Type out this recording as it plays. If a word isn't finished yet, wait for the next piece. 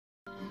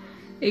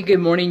Hey, good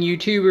morning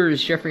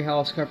YouTubers, Jeffrey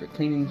Howells Carpet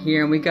Cleaning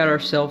here, and we got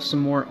ourselves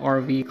some more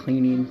RV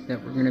cleaning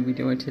that we're going to be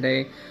doing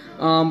today.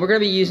 We're going to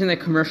be using the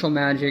Commercial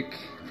Magic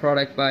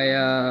product by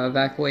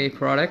Vacaway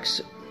Products.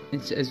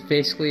 It's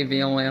basically a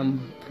VLM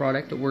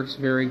product. It works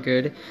very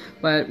good,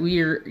 but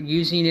we are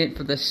using it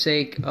for the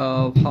sake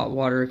of hot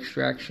water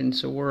extraction.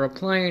 So we're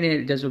applying it.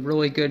 It does a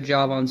really good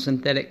job on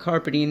synthetic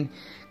carpeting,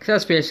 because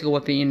that's basically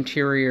what the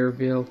interior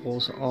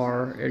vehicles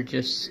are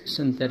just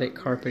synthetic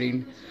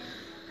carpeting.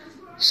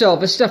 So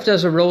this stuff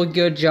does a really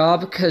good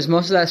job because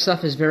most of that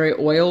stuff is very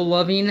oil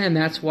loving, and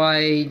that's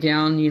why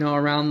down,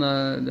 around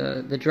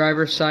the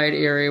driver's side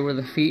area where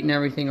the feet and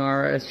everything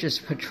are, it's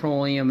just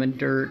petroleum and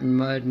dirt and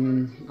mud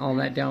and all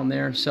that down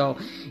there. So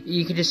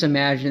you can just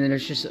imagine that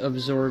it's just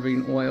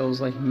absorbing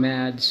oils like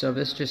mad. So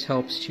this just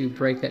helps to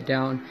break that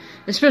down,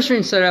 especially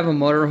instead of a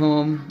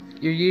motorhome.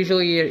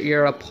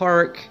 You're a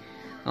park.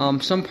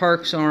 Some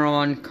parks are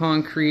on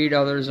concrete,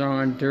 others are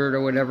on dirt or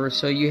whatever,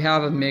 so you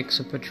have a mix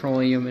of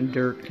petroleum and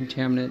dirt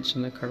contaminants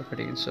in the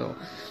carpeting, so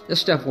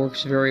this stuff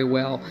works very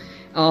well.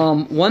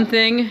 One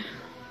thing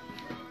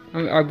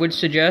I would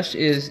suggest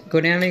is go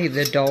down to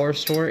the dollar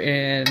store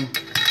and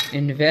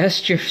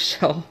invest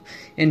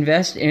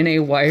in a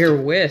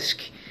wire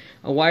whisk.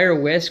 A wire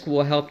whisk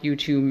will help you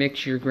to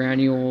mix your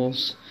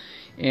granules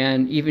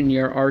and even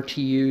your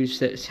RTUs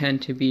that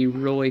tend to be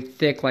really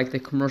thick, like the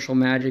Commercial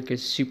Magic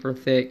is super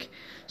thick.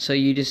 So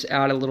you just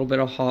add a little bit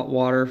of hot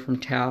water from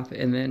tap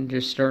and then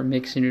just start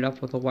mixing it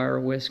up with a wire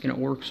whisk, and it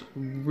works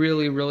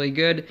really, really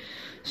good.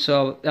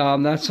 So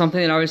that's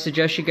something that I would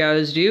suggest you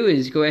guys do,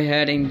 is go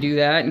ahead and do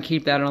that and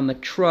keep that on the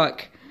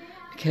truck,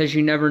 because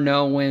you never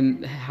know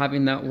when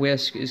having that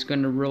whisk is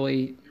going to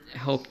really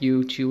help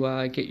you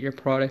to get your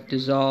product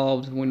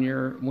dissolved when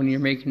you're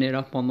making it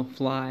up on the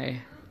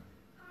fly.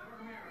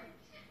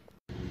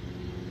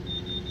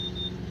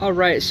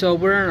 Alright, so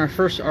we're in our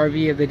first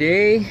RV of the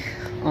day.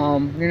 We're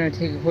going to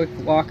take a quick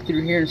walk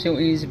through here and see what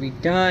needs to be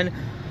done.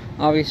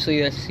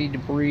 Obviously, I see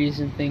debris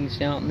and things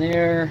down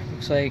there.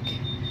 Looks like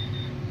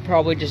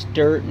probably just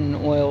dirt and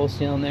oils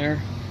down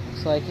there.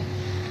 Looks like.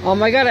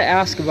 I got to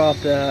ask about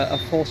the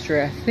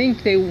upholstery. I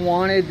think they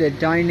wanted the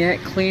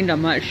dinette cleaned.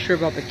 I'm not sure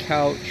about the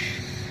couch.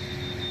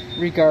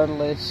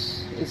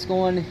 Regardless, it's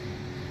going...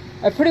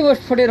 I pretty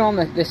much put it on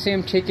the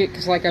same ticket,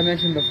 because like I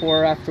mentioned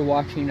before, after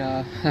watching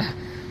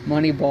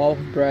Moneyball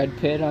with Brad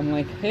Pitt, I'm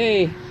like,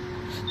 hey,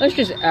 let's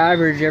just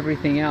average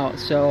everything out.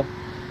 So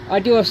I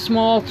do a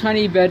small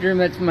tiny bedroom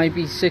that might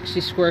be 60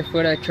 square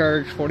foot. I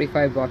charge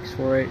 45 bucks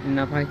for it. And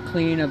if I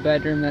clean a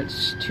bedroom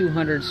that's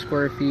 200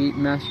 square feet,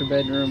 master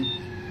bedroom,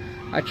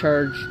 I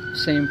charge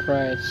same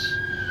price.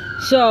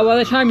 So by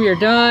the time you're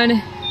done,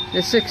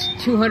 the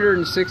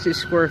 260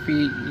 square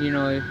feet,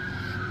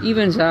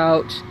 evens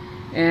out,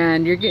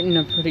 and you're getting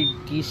a pretty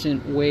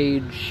decent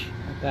wage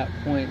at that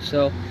point.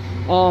 So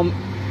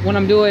when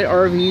I'm doing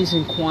RVs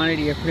in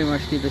quantity, I pretty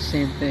much do the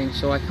same thing.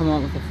 So I come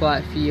up with a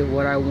flat fee of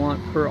what I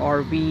want per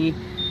RV,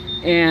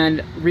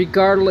 and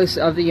regardless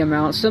of the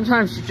amount,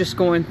 sometimes you're just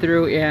going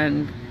through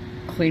and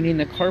cleaning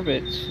the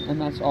carpets,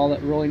 and that's all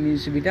that really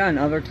needs to be done.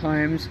 Other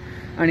times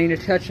I need to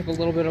touch up a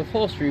little bit of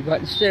upholstery, but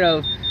instead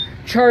of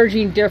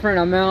charging different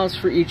amounts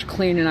for each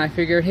cleaning, I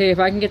figured, hey, if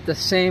I can get the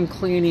same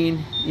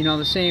cleaning,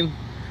 the same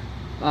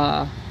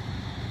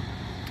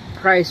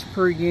price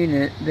per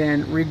unit,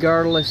 then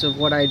regardless of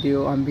what I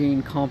do, I'm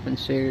being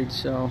compensated.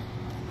 So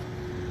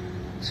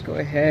let's go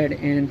ahead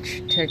and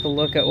take a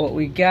look at what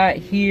we got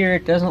here.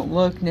 It doesn't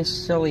look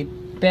necessarily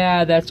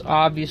bad. That's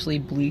obviously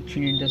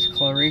bleaching and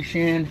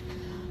discoloration.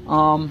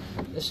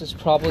 This is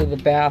probably the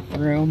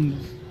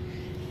bathroom.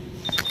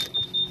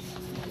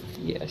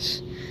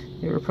 Yes,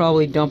 they were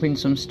probably dumping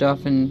some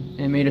stuff and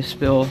made a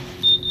spill.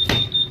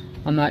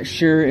 I'm not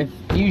sure if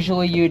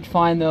usually you'd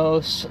find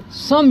those.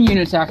 Some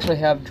units actually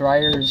have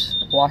dryers,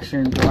 washer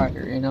and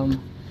dryer in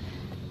them.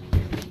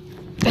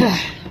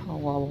 Oh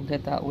well, we'll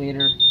get that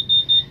later.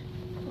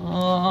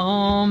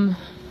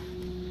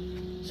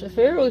 It's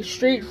fairly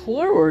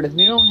straightforward. If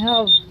you don't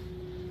have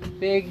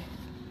big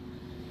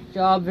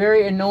job,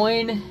 very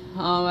annoying.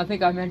 I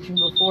think I mentioned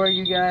before,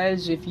 you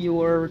guys, if you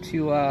were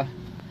to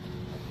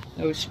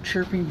those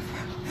chirping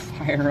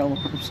fire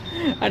alarms.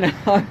 I know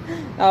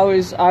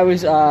I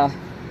was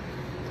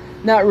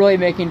not really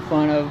making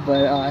fun of,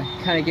 but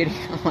kind of getting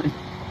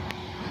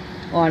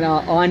on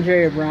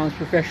Andre Brown's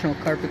Professional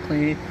Carpet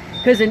Cleaning,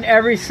 because in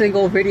every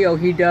single video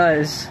he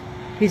does,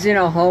 he's in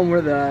a home where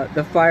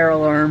the fire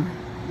alarm,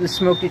 the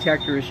smoke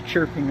detector is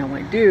chirping. I'm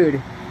like,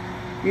 dude,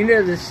 you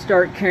need to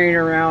start carrying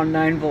around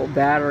 9-volt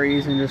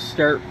batteries and just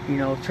start,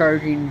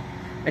 charging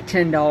a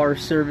 $10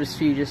 service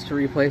fee just to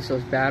replace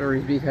those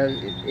batteries, because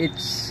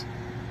it's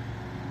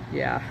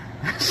yeah.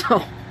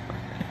 So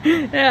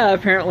yeah,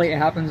 apparently it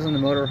happens in the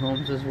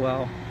motorhomes as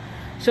well.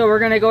 So we're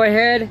going to go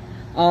ahead.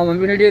 I'm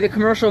going to do the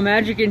Commercial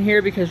Magic in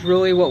here, because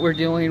really what we're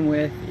dealing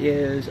with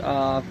is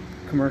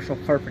commercial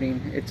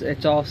carpeting.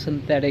 It's all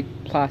synthetic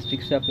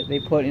plastic stuff that they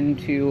put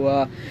into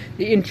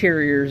the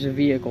interiors of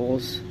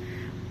vehicles.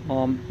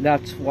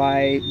 That's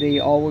why they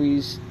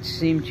always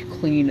seem to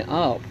clean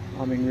up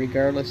I mean,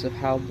 regardless of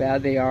how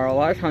bad they are. A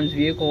lot of times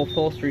vehicle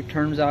upholstery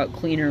turns out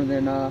cleaner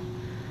than the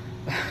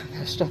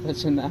stuff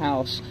that's in the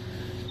house.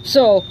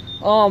 So,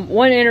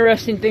 one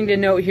interesting thing to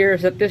note here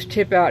is that this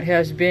tip out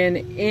has been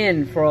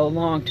in for a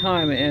long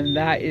time, and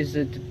that is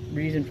the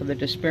reason for the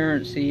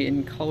disparity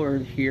in color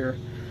here.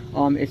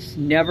 It's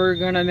never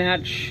gonna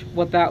match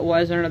what that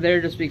was under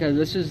there, just because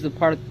this is the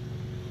part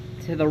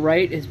to the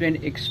right has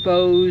been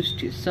exposed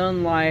to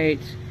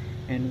sunlight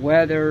and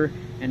weather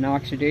and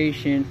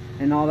oxidation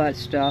and all that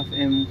stuff,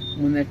 and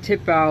when the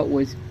tip out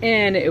was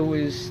in, it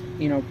was,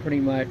 you know, pretty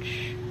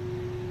much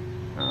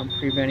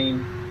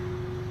preventing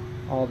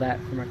all that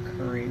from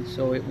occurring,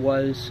 so it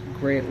was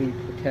greatly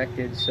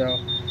protected. So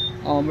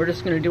we're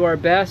just going to do our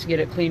best to get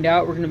it cleaned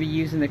out. We're going to be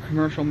using the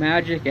Commercial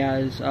Magic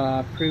as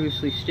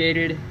previously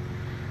stated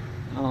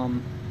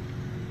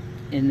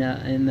in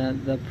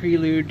the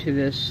prelude to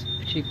this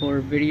particular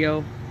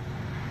video,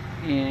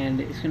 and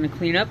it's going to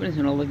clean up and it's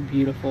going to look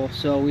beautiful.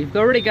 So we've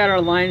already got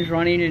our lines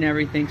running and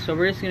everything, so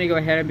we're just going to go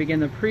ahead and begin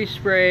the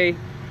pre-spray.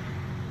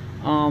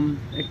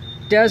 It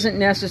doesn't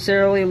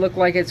necessarily look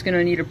like it's going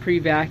to need a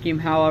pre-vacuum.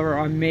 However,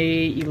 I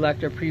may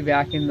elect a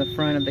pre-vacuum the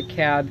front of the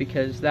cab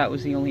because that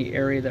was the only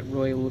area that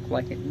really looked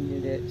like it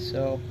needed it.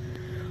 So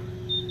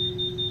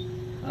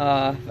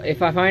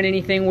if I find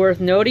anything worth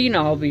noting,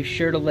 I'll be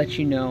sure to let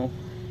you know.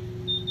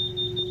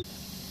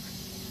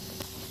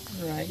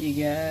 Alright,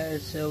 you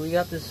guys, so we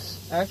got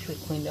this actually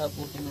cleaned up,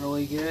 looking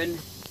really good.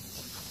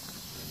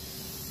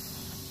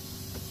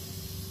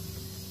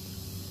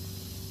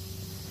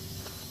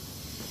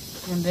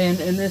 And then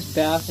in this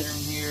bathroom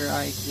here,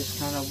 I just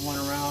kind of went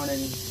around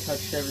and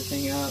touched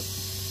everything up,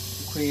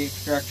 quick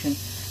extraction.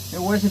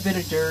 There was a bit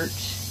of dirt,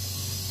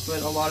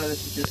 but a lot of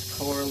this is just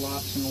color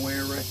loss and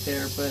wear right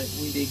there, but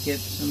we did get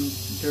some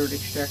dirt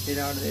extracted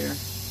out of there.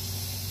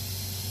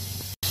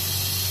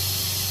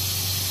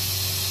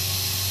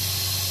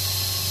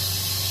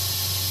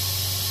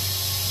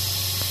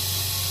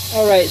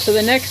 Alright, so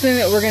the next thing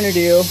that we're going to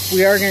do,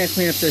 we are going to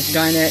clean up this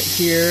dinette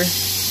here.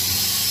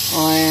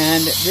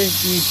 And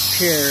these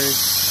chairs,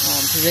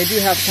 because they do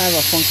have kind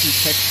of a funky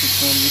texture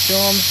to them. You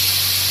feel them?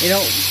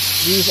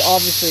 These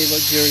obviously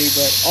look dirty,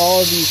 but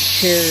all of these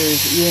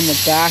chairs, even the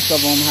back of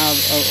them, have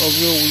a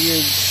real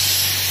weird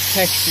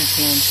texture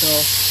to them. So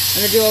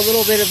I'm going to do a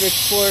little bit of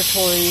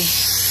exploratory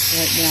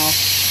right now.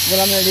 What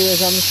I'm going to do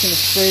is I'm just going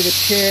to spray the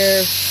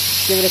chair,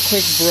 give it a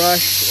quick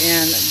brush,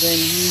 and then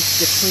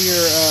use the clear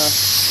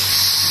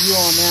view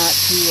on that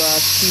to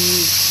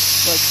see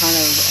what kind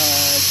of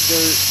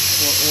dirt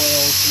or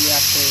oils we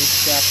actually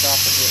extract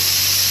off of it.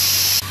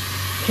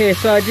 Okay,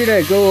 so I did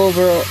a go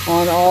over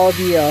on all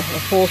the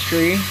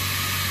upholstery.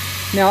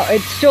 Now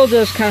it still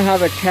does kind of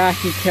have a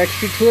tacky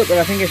texture to it, but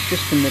I think it's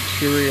just the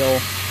material.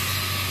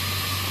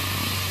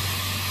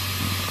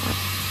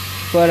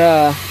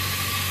 But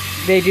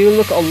they do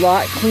look a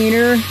lot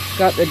cleaner.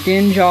 Got the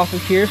dinge off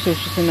of here, so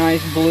it's just a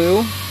nice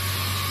blue.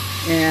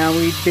 And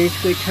we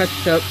basically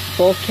touched up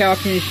both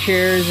captain's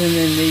chairs and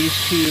then these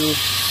two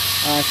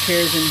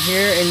chairs in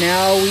here, and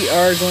now we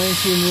are going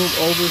to move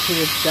over to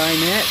this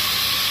dinette.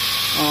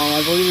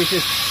 I believe it's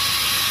just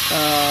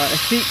a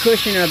seat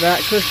cushion and a back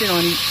cushion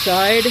on each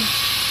side.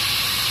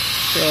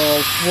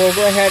 So we'll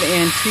go ahead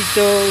and treat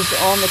those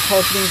on the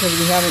carpeting because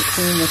we haven't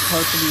cleaned the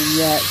carpeting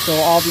yet. So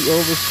all the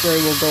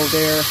overspray will go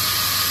there.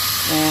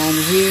 And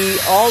we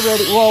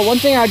already, well, one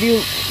thing I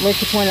do like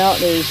to point out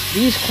is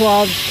these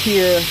cloths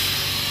here.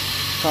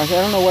 Gosh,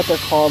 I don't know what they're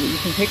called, but you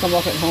can pick them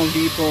up at Home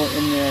Depot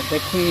in the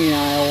cleaning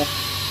aisle.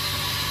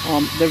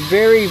 They're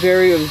very,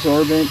 very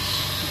absorbent.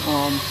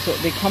 So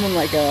they come in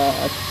like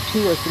a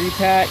 2 or 3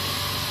 pack,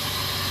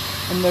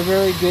 and they're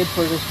very good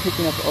for just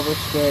picking up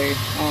overspray.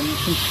 You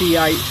can see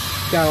I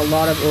got a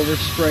lot of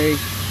overspray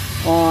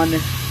on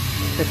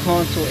the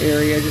console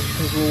area just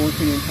because we're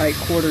working in tight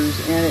quarters,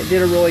 and it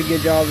did a really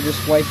good job of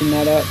just wiping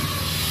that up.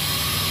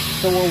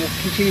 So we'll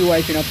continue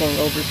wiping up our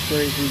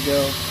overspray as we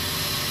go.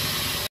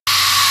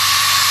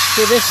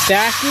 So this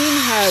backing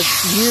has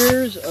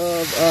years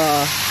of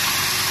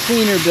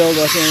cleaner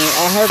buildup in it.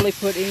 I hardly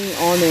put any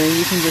on there, and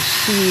you can just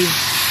see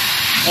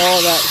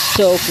all that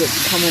soap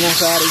that's coming up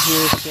out of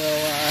here. So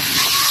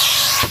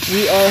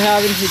we are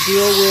having to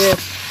deal with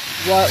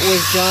what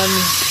was done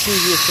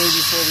previously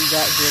before we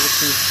got here,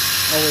 which is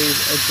always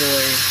a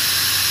joy.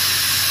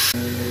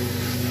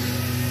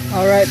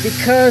 Alright,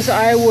 because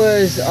I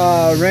was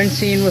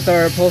rinsing with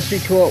our upholstery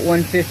tool at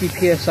 150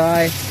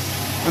 psi,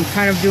 I'm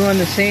kind of doing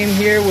the same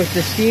here with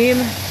the steam.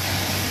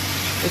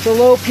 It's a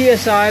low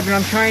psi, but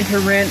I'm trying to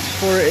rinse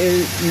for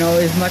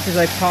as much as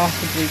I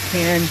possibly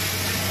can,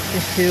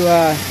 just to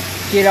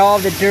get all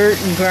the dirt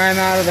and grime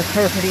out of the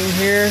carpeting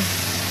here,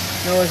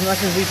 as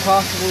much as we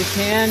possibly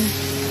can.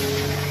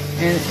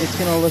 And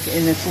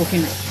it's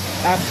looking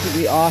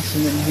absolutely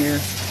awesome in here.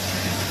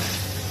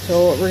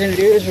 So what we're gonna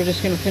do is we're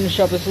just gonna finish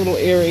up this little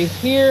area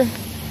here.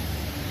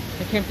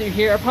 I came through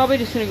here. I'm probably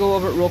just gonna go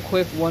over it real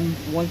quick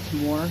once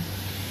more.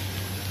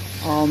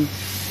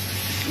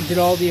 Did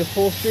all the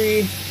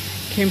upholstery,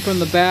 came from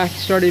the back,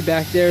 started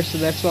back there, so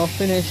that's all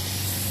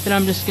finished. Then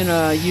I'm just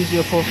gonna use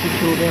the upholstery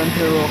tool down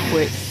here real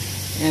quick.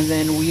 and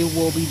then we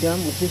will be done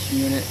with this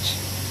unit.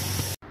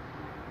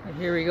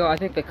 Here we go. I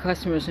think the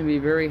customer's gonna be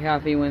very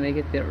happy when they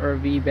get their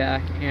RV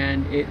back,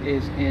 and it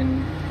is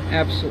in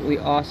absolutely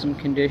awesome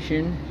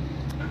condition.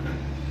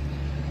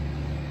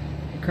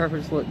 The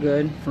carpets look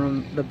good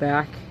from the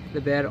back,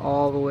 the bed,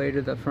 all the way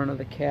to the front of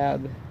the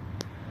cab.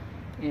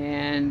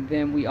 And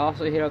then we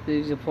also hit up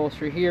these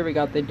upholstery here. We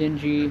got the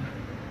dingy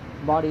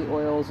body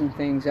oils and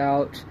things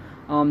out.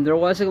 There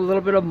was a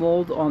little bit of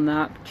mold on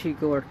that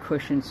particular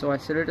cushion, so I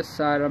set it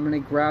aside. I'm gonna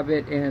grab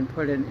it and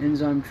put an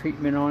enzyme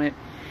treatment on it,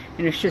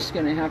 and it's just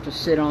gonna have to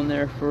sit on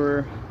there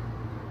for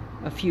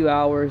a few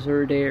hours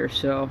or a day or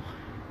so.